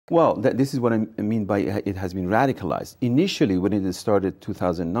Well, this is what I mean by it has been radicalized. Initially, when it started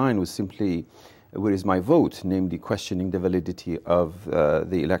 2009, was simply, where is my vote, namely questioning the validity of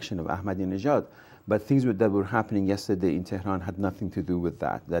the election of Ahmadinejad. But things that were happening yesterday in Tehran had nothing to do with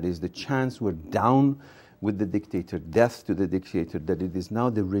that. That is, the chants were down with the dictator, death to the dictator, that it is now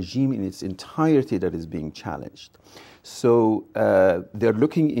the regime in its entirety that is being challenged. So they're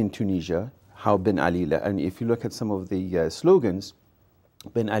looking in Tunisia, how Ben Ali, and if you look at some of the slogans,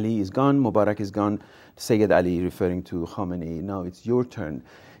 Ben Ali is gone, Mubarak is gone, Sayyid Ali referring to Khamenei, now it's your turn.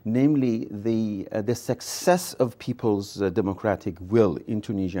 Namely, the success of people's democratic will in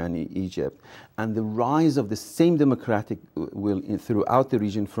Tunisia and Egypt, and the rise of the same democratic will throughout the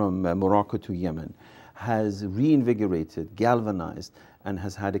region from Morocco to Yemen, has reinvigorated, galvanized, and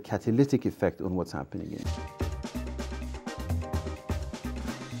has had a catalytic effect on what's happening in